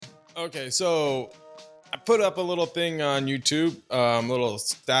Okay, so I put up a little thing on YouTube, little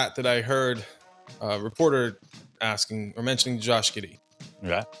stat that I heard a reporter asking or mentioning Josh Giddey.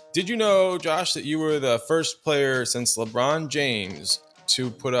 Yeah. Did you know, Josh, that you were the first player since LeBron James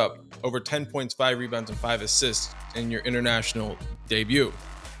to put up over 10 points, 5 rebounds, and 5 assists in your international debut?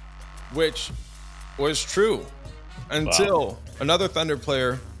 Which was true until another Thunder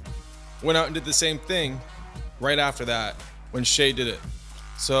player went out and did the same thing right after that when Shai did it.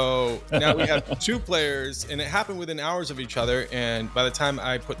 So now we have two players, and it happened within hours of each other. And by the time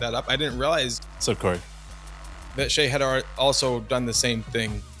I put that up, I didn't realize So, Corey. that Shai had also done the same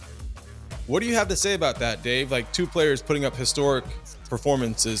thing. What do you have to say about that, Dave? Like two players putting up historic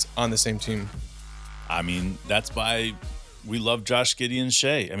performances on the same team. I mean, that's why we love Josh, Giddey, and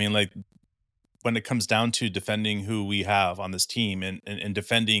Shai. I mean, like, when it comes down to defending who we have on this team and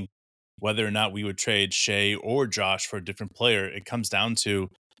defending whether or not we would trade Shai or Josh for a different player, it comes down to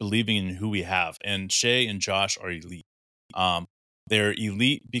believing in who we have. And Shai and Josh are elite. They're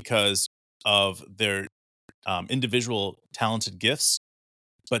elite because of their individual talented gifts,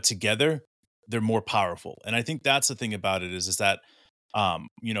 but together they're more powerful. And I think that's the thing about it is that I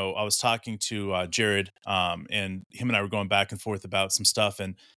was talking to Jared, and him and I were going back and forth about some stuff,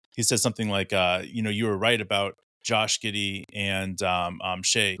 and he said something like, you were right about Josh, Giddey, and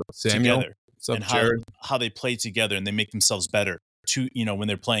Shai Samuel, together, what's up, and Jared? how they play together and they make themselves better when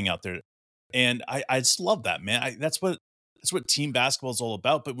they're playing out there. And I just love that, man. That's what team basketball is all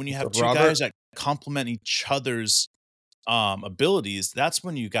about. But when you have What's two up, Robert? guys that complement each other's abilities, that's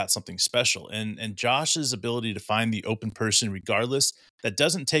when you got something special. And Josh's ability to find the open person regardless, that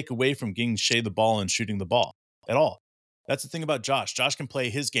doesn't take away from getting Shai the ball and shooting the ball at all. That's the thing about Josh. Josh can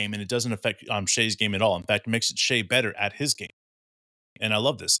play his game and it doesn't affect Shai's game at all. In fact, it makes it Shai better at his game. And I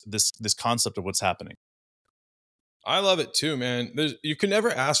love this concept of what's happening. I love it too, man. You can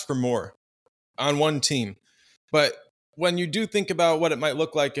never ask for more on one team. But when you do think about what it might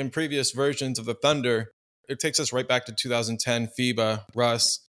look like in previous versions of the Thunder, it takes us right back to 2010, FIBA,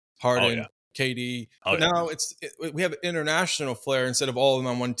 Russ, Harden, KD. But now we have international flair instead of all of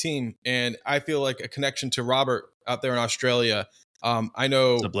them on one team. And I feel like a connection to Robert out there in Australia. I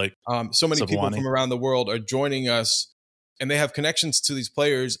know so many people from around the world are joining us, and they have connections to these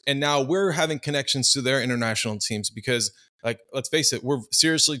players. And now we're having connections to their international teams because, like, let's face it, we're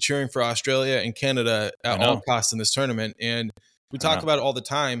seriously cheering for Australia and Canada at all costs in this tournament. And we talk about it all the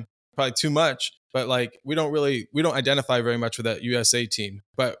time, probably too much, but like we don't identify very much with that USA team.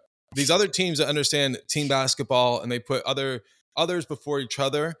 But these other teams that understand team basketball and they put others before each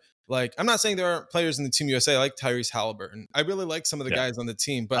other. Like, I'm not saying there aren't players in the Team USA. I like Tyrese Halliburton. I really like some of the guys on the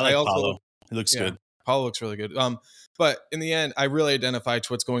team, but I like also Paulo. He looks good. Paulo looks really good. But in the end, I really identify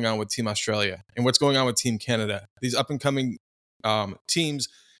to what's going on with Team Australia and what's going on with Team Canada. These up and coming teams,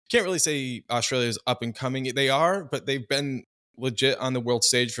 can't really say Australia is up and coming. They are, but they've been legit on the world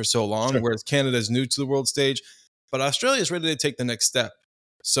stage for so long, whereas Canada is new to the world stage. But Australia is ready to take the next step.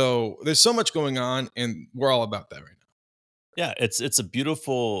 So there's so much going on, and we're all about that right now. Yeah, it's a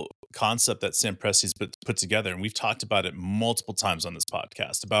beautiful concept that Sam Presti's put together, and we've talked about it multiple times on this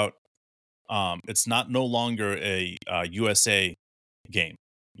podcast about it's no longer a USA game.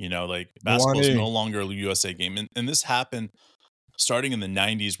 Like basketball is no longer a USA game, and this happened starting in the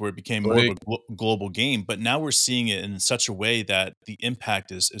 90s where it became more of a global game, but now we're seeing it in such a way that the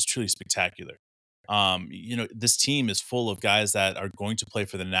impact is truly spectacular. This team is full of guys that are going to play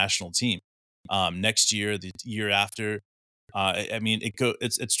for the national team next year, the year after.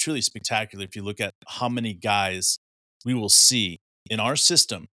 It's truly spectacular if you look at how many guys we will see in our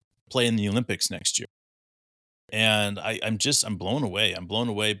system play in the Olympics next year. And I'm blown away. I'm blown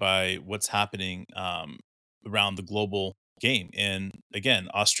away by what's happening around the global game. And again,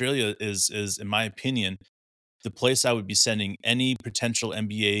 Australia is in my opinion the place I would be sending any potential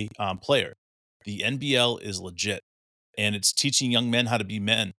NBA player. The NBL is legit, and it's teaching young men how to be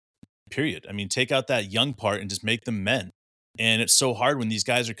men. Period. I mean, take out that young part and just make them men. And it's so hard when these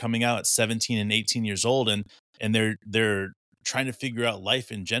guys are coming out at 17 and 18 years old and they're trying to figure out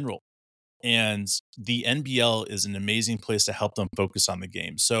life in general. And the NBL is an amazing place to help them focus on the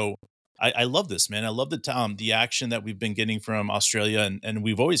game. So I love this, man. I love the action that we've been getting from Australia, and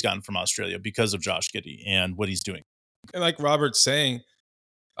we've always gotten from Australia because of Josh Giddey and what he's doing. And like Robert's saying,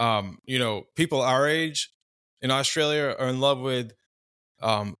 people our age in Australia are in love with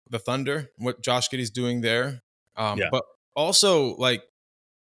the Thunder, what Josh Giddey's doing there. But also like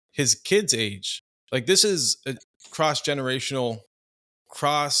his kids' age. Like this is a cross-generational,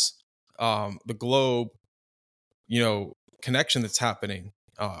 cross the globe, connection that's happening.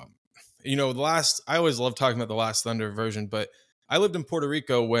 I always love talking about the last Thunder version, but I lived in Puerto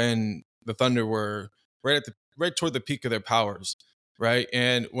Rico when the Thunder were right toward the peak of their powers, right?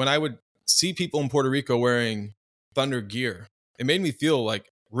 And when I would see people in Puerto Rico wearing Thunder gear, it made me feel like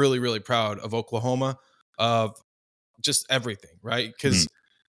really, really proud of Oklahoma, of just everything, right? Mm, Because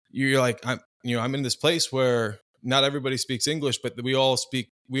you're like, I'm in this place where not everybody speaks English, but we all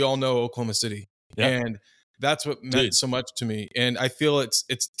know Oklahoma City. yeah, And that's what meant dude. so much to me. And I feel it's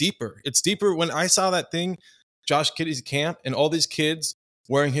deeper. It's deeper. When I saw that thing, Josh Giddey's camp, and all these kids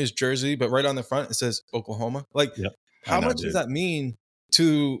wearing his jersey, but right on the front it says Oklahoma. Like, Yep. I how know, much does dude. that mean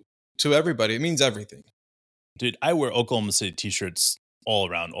to everybody? It means everything. Dude, I wear Oklahoma City t-shirts all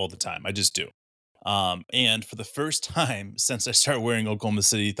around all the time. I just do. And for the first time since I started wearing Oklahoma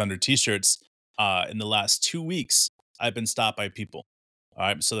City Thunder t-shirts, in the last 2 weeks, I've been stopped by people. All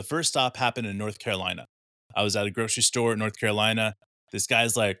right. So the first stop happened in North Carolina. I was at a grocery store in North Carolina. This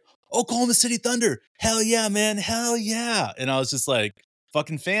guy's like, Oklahoma City Thunder. Hell yeah, man. Hell yeah. And I was just like,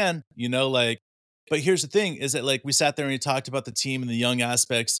 fucking fan, like, but here's the thing is that like we sat there and he talked about the team and the young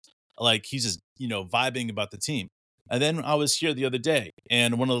aspects. Like he's just, vibing about the team. And then I was here the other day,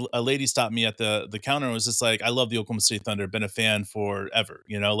 and a lady stopped me at the counter and was just like, "I love the Oklahoma City Thunder. Been a fan forever."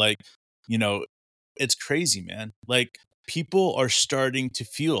 You know, it's crazy, man. Like people are starting to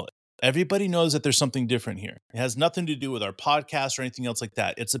feel it. Everybody knows that there's something different here. It has nothing to do with our podcast or anything else like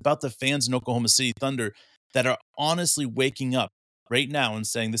that. It's about the fans in Oklahoma City Thunder that are honestly waking up right now and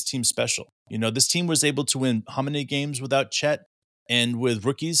saying this team's special. This team was able to win how many games without Chet and with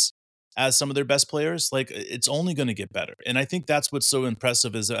rookies as some of their best players? Like it's only going to get better. And I think that's what's so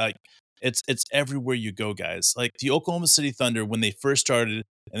impressive is like it's everywhere you go, guys. Like the Oklahoma City Thunder when they first started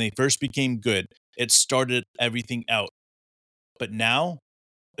and they first became good, it started everything out. But now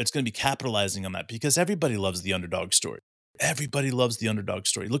it's going to be capitalizing on that because everybody loves the underdog story. Everybody loves the underdog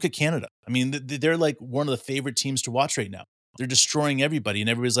story. Look at Canada. I mean, they're like one of the favorite teams to watch right now. They're destroying everybody, and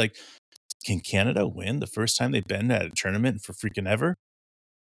everybody's like, "Can Canada win the first time they've been at a tournament for freaking ever?"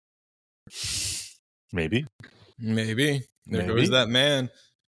 Maybe, Maybe there goes maybe. that man.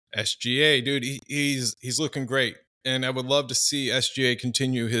 SGA, dude, he's looking great, and I would love to see SGA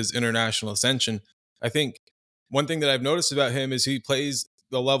continue his international ascension. I think one thing that I've noticed about him is he plays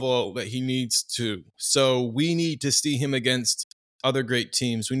the level that he needs to. So we need to see him against other great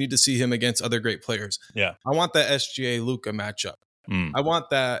teams. We need to see him against other great players. Yeah. I want that SGA Luca matchup. Mm. I want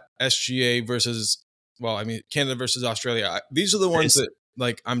that SGA versus, well, I mean Canada versus Australia. These are the ones It's that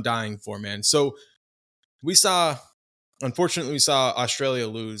like I'm dying for, man. So we saw unfortunately, we saw Australia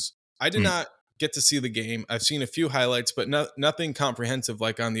lose. I did mm, not get to see the game. I've seen a few highlights, but nothing comprehensive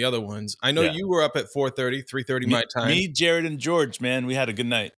like on the other ones. I know yeah. you were up at 4:30, 3:30 Me, my time. me, Jared, and George, man, we had a good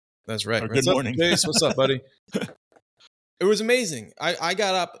night That's right. or good What's up, morning. Chase? What's up, buddy? It was amazing. I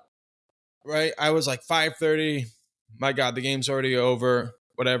got up, right? I was like 5:30. My God, the game's already over.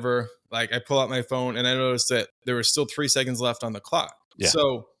 Whatever. Like I pull out my phone and I noticed that there was still 3 seconds left on the clock. Yeah.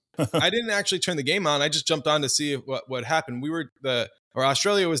 So I didn't actually turn the game on. I just jumped on to see what happened. Or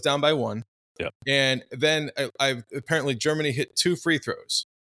Australia was down by one. Yeah. And then I apparently Germany hit 2 free throws,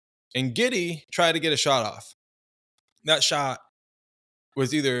 and Giddey tried to get a shot off. That shot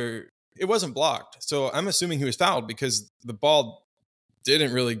was it wasn't blocked, so I'm assuming he was fouled because the ball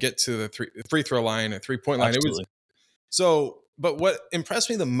didn't really get to the free throw line or 3 point line. It was Absolutely. so. But what impressed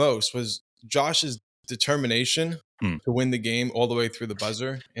me the most was Josh's determination Mm. to win the game all the way through the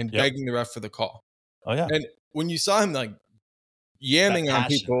buzzer and Yep. begging the ref for the call. Oh yeah. And when you saw him like That yamming on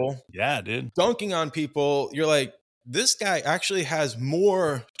passion. people, Yeah, dude. dunking on people, you're like, this guy actually has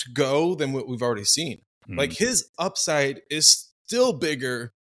more to go than what we've already seen. Like Mm. his upside is still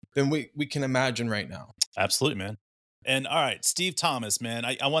bigger than we can imagine right now. Absolutely, man. And all right, Steve Thomas, man.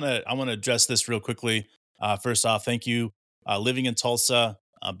 I wanna address this real quickly. First off, thank you. Living in Tulsa,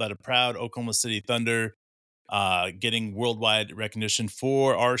 but a proud Oklahoma City Thunder. Getting worldwide recognition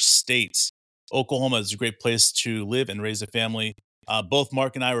for our state. Oklahoma is a great place to live and raise a family. Both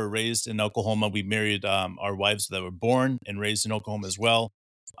Mark and I were raised in Oklahoma. We married our wives that were born and raised in Oklahoma as well.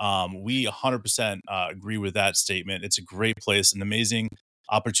 We 100% agree with that statement. It's a great place, an amazing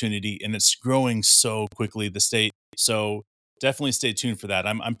opportunity, and it's growing so quickly, the state. So definitely stay tuned for that.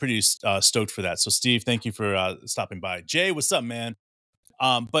 I'm pretty stoked for that. So, Steve, thank you for stopping by. Jay, what's up, man?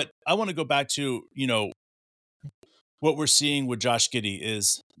 But I want to go back to, what we're seeing with Josh Giddey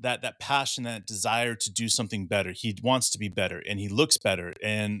is that passion, that desire to do something better. He wants to be better and he looks better.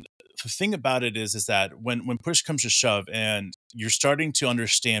 And the thing about it is that when push comes to shove and you're starting to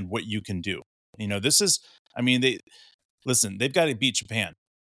understand what you can do, this is, I mean, they've got to beat Japan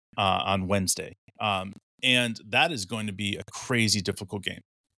on Wednesday. And that is going to be a crazy difficult game.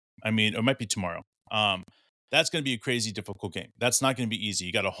 I mean, it might be tomorrow. That's going to be a crazy difficult game. That's not going to be easy.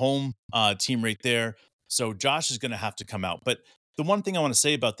 You got a home team right there. So Josh is going to have to come out. But the one thing I want to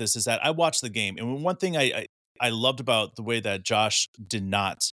say about this is that I watched the game, and one thing I loved about the way that Josh did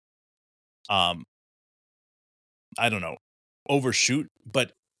not, um, I don't know, overshoot.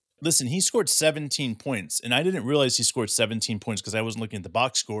 But listen, he scored 17 points, and I didn't realize he scored 17 points because I wasn't looking at the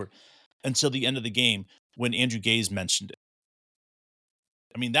box score until the end of the game when Andrew Gaze mentioned it.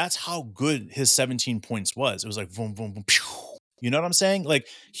 I mean, that's how good his 17 points was. It was like boom, boom, boom, pew. You know what I'm saying? Like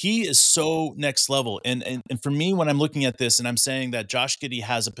he is so next level. And for me, when I'm looking at this and I'm saying that Josh Giddey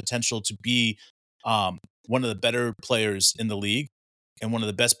has a potential to be one of the better players in the league and one of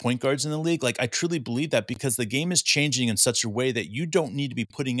the best point guards in the league, like I truly believe that because the game is changing in such a way that you don't need to be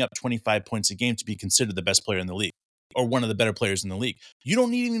putting up 25 points a game to be considered the best player in the league or one of the better players in the league. You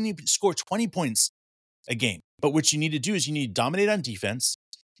don't even need to score 20 points a game. But what you need to do is you need to dominate on defense.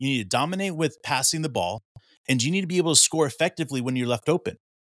 You need to dominate with passing the ball, and you need to be able to score effectively when you're left open.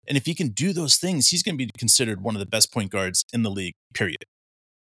 And if he can do those things, he's going to be considered one of the best point guards in the league, period.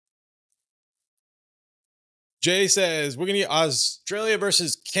 Jay says we're gonna get Australia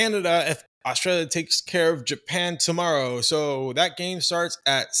versus Canada if Australia takes care of Japan tomorrow. So that game starts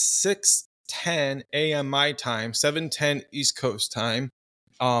at 6:10 a.m. my time, 7:10 East Coast time.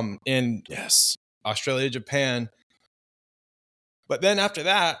 In Yes. Australia, Japan. But then after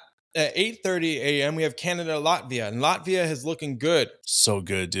that, at 8:30 a.m., we have Canada, Latvia, and Latvia is looking good. So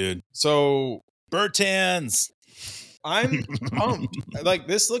good, dude. So Bertans. I'm pumped. Like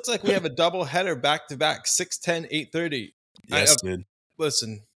this looks like we have a double header back to back, 6:10, 8:30. Yes, dude.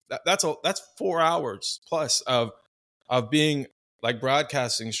 Listen, that's 4 hours plus of being like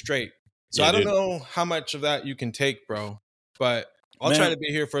broadcasting straight. So Yeah, I don't dude. know how much of that you can take, bro. But I'll try Man, to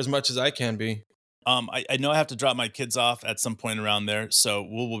be here for as much as I can be. I know I have to drop my kids off at some point around there, so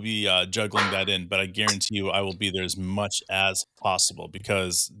we'll be juggling that in. But I guarantee you, I will be there as much as possible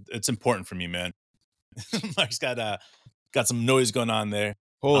because it's important for me, man. Mike's got some noise going on there.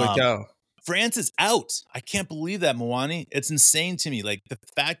 Holy Um, cow. France is out. I can't believe that, Moani. It's insane to me. Like the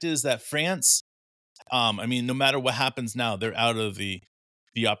fact is that France, I mean, no matter what happens now, they're out of the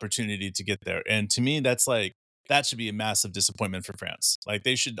opportunity to get there. And to me, that's like that should be a massive disappointment for France. Like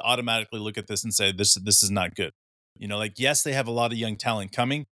they should automatically look at this and say, this is not good. You know, like yes, they have a lot of young talent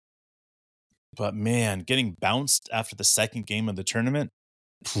coming, but man, getting bounced after the second game of the tournament.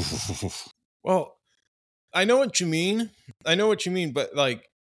 Well, I know what you mean. I know what you mean, but like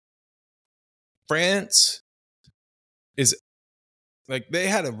France is like they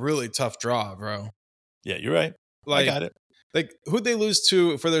had a really tough draw, bro. Yeah, you're right. I Like got it. like who'd they lose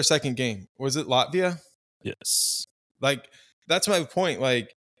to for their second game? Was it Latvia? Yes. Like that's my point.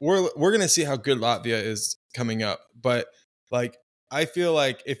 Like we're gonna see how good Latvia is coming up, but like I feel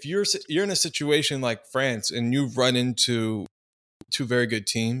like if you're in a situation like France and you've run into two very good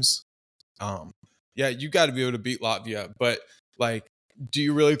teams, yeah, you got to be able to beat Latvia. But like, do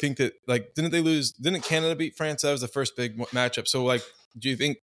you really think that like didn't they lose? Didn't Canada beat France? That was the first big matchup. So like, do you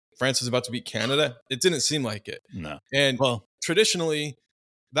think France was about to beat Canada? It didn't seem like it. No. And Well, traditionally,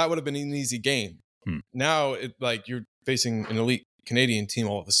 that would have been an easy game. hmm. Now it like you're facing an elite Canadian team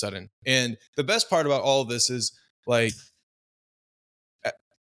all of a sudden. And the best part about all of this is like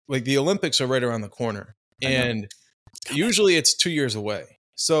like the Olympics are right around the corner. And usually it's 2 years away.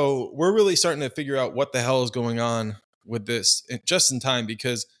 So we're really starting to figure out what the hell is going on with this just in time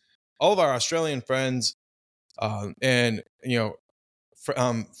because all of our Australian friends and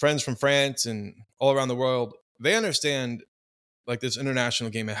friends from France and all around the world, they understand like this international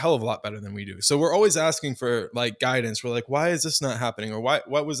game a hell of a lot better than we do. So we're always asking for like guidance. We're like, why is this not happening? Or what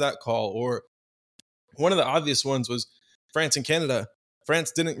was that call? Or one of the obvious ones was France and Canada.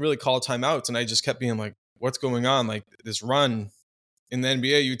 France didn't really call timeouts, and I just kept being like, what's going on? Like this run in the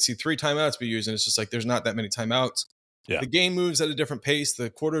NBA, you'd see 3 timeouts be used, and it's just like there's not that many timeouts. Yeah. The game moves at a different pace.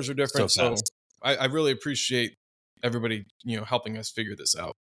 The quarters are So different. So fast. I really appreciate everybody, helping us figure this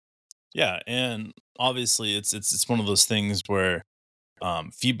out. Yeah, and obviously it's one of those things where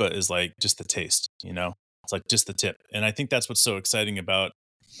FIBA is like just the taste, you know? It's like just the tip. And I think that's what's so exciting about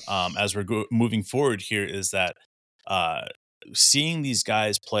as we're moving forward here is that uh seeing these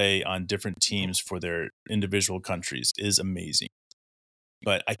guys play on different teams for their individual countries is amazing.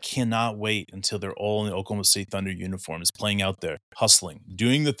 But I cannot wait until they're all in the Oklahoma State Thunder uniforms, playing out there, hustling,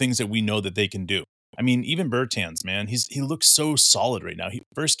 doing the things that we know that they can do. I mean, even Bertans, man, he looks so solid right now.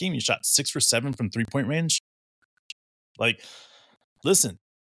 First game, he shot 6 for 7 from 3-point range. Like, listen,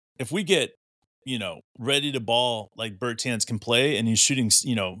 if we get ready to ball like Bertans can play, and he's shooting,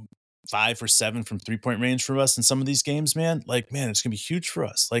 5 or 7 from 3-point range for us in some of these games, man, like, man, it's gonna be huge for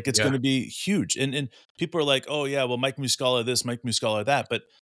us. Like, it's Yeah. gonna be huge. And people are like, "Oh, yeah, well, Mike Muscala this, Mike Muscala that." But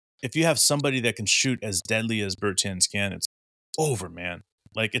if you have somebody that can shoot as deadly as Bertans can, it's over, man.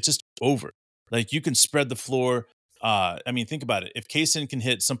 Like, it's just over. Like, you can spread the floor. I mean, think about it. If Kaysen can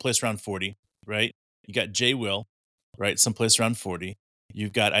hit someplace around 40, right? You got Jay Will, right? Someplace around 40.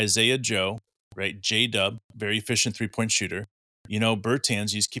 You've got Isaiah Joe, right? J Dub, very efficient 3-point shooter. You know,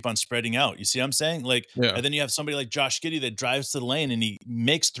 Bertans, you just keep on spreading out. You see what I'm saying? Like, Yeah. and then you have somebody like Josh Giddey that drives to the lane and he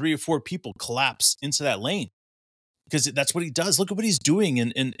makes 3 or 4 people collapse into that lane because that's what he does. Look at what he's doing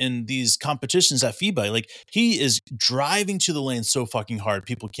in these competitions at FIBA. Like, he is driving to the lane so fucking hard,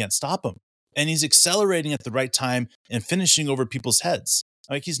 people can't stop him. And he's accelerating at the right time and finishing over people's heads.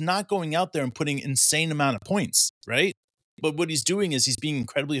 Like, he's not going out there and putting insane amount of points, right? But what he's doing is he's being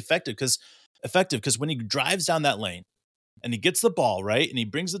incredibly effective because when he drives down that lane and he gets the ball, right? And he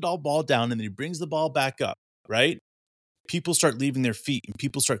brings the ball down and then he brings the ball back up, right? People start leaving their feet and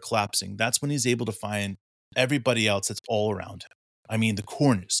people start collapsing. That's when he's able to find everybody else that's all around him. I mean, the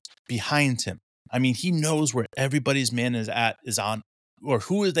corners behind him. I mean, he knows where everybody's man is on, or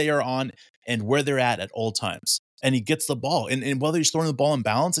who they are on, and where they're at all times. And he gets the ball. And whether he's throwing the ball in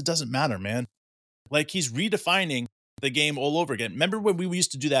balance, it doesn't matter, man. Like, he's redefining the game all over again. Remember when we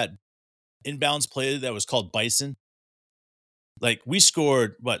used to do that inbounds play that was called Bison? Like, we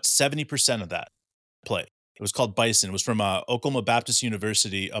scored, 70% of that play. It was called Bison. It was from Oklahoma Baptist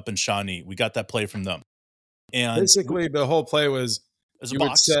University up in Shawnee. We got that play from them. And Basically, the whole play was as a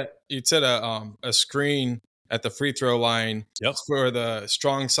box. you'd set a screen at the free throw line Yep. for the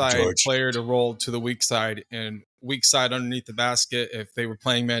strong side player to roll to the weak side, and weak side underneath the basket, if they were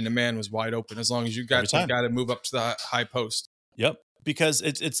playing man to man, was wide open as long as you got the guy to move up to the high post. Yep. Because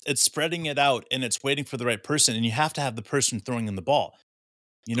it's spreading it out and it's waiting for the right person, and you have to have the person throwing in the ball.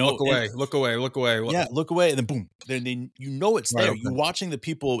 You know, look away. Yeah, look away, and then boom. Then you know it's Right there. open. You're watching the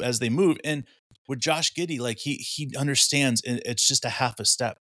people as they move. And with Josh Giddey, like, he understands, and it's just a half a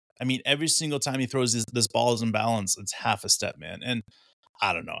step. I mean, every single time he throws this ball is in balance, it's half a step, man. And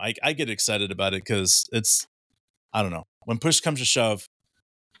I don't know. I get excited about it because I don't know. When push comes to shove,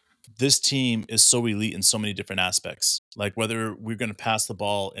 this team is so elite in so many different aspects. Like, whether we're going to pass the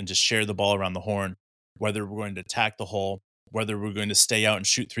ball and just share the ball around the horn, whether we're going to attack the hole, whether we're going to stay out and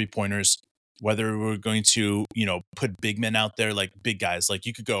shoot 3-pointers, whether we're going to, put big men out there, like big guys. Like,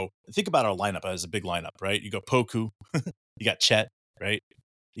 you could go think about our lineup as a big lineup, right? You go Poku, you got Chet, right?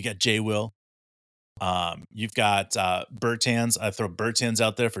 You got Jay Will. You've got Bertans. I throw Bertans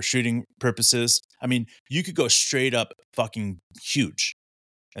out there for shooting purposes. I mean, you could go straight up fucking huge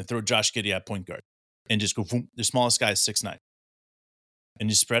and throw Josh Giddey at point guard and just go, boom, the smallest guy is 6'9". And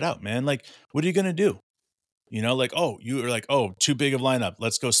you spread out, man. Like, what are you going to do? Like, oh, you are like, oh, too big of lineup.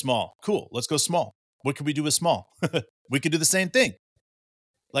 Let's go small. Cool. Let's go small. What could we do with small? We could do the same thing.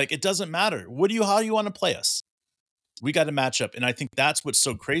 Like, it doesn't matter. How do you want to play us? We got to match up. And I think that's what's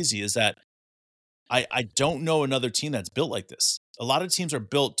so crazy is that I don't know another team that's built like this. A lot of teams are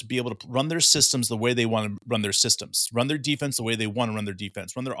built to be able to run their systems the way they want to run their systems, run their defense the way they want to run their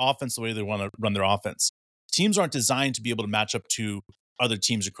defense, run their offense the way they want to run their offense. Teams aren't designed to be able to match up to other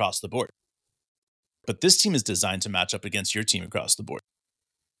teams across the board. But this team is designed to match up against your team across the board.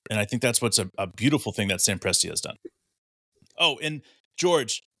 And I think that's what's a beautiful thing that Sam Presti has done. Oh, and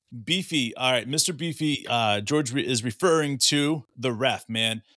George, Beefy. All right, Mr. Beefy, George is referring to the ref,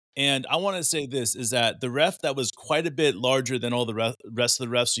 man. And I want to say this, is that the ref that was quite a bit larger than all the rest of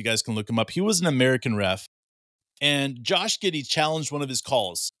the refs, you guys can look him up. He was an American ref. And Josh Giddey challenged one of his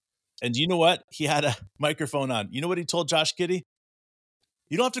calls. And you know what? He had a microphone on. You know what he told Josh Giddey?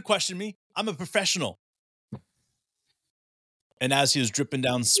 You don't have to question me. I'm a professional. And as he was dripping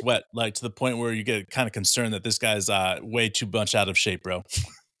down sweat, like to the point where you get kind of concerned that this guy's way too much out of shape, bro.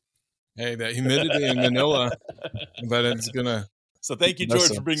 Hey, that humidity in Manila, but it's gonna. So thank you,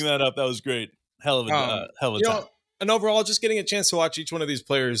 George, for bringing that up. That was great. Hell of a time. And overall, just getting a chance to watch each one of these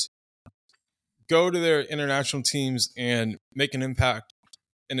players go to their international teams and make an impact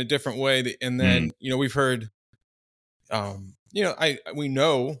in a different way. And then, we've heard,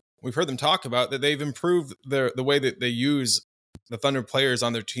 we've heard them talk about that they've improved the way that they use the Thunder players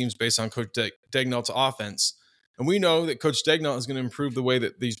on their teams based on Coach Daigneault's offense. And we know that Coach Daigneault is going to improve the way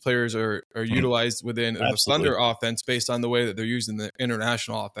that these players are utilized within the Thunder offense based on the way that they're used in the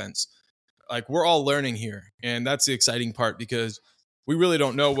international offense. Like, we're all learning here. And that's the exciting part, because we really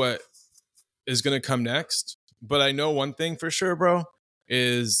don't know what is going to come next. But I know one thing for sure, bro,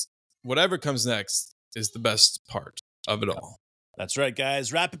 is whatever comes next is the best part of it all. That's right,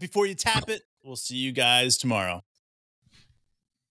 guys. Wrap it before you tap it. We'll see you guys tomorrow.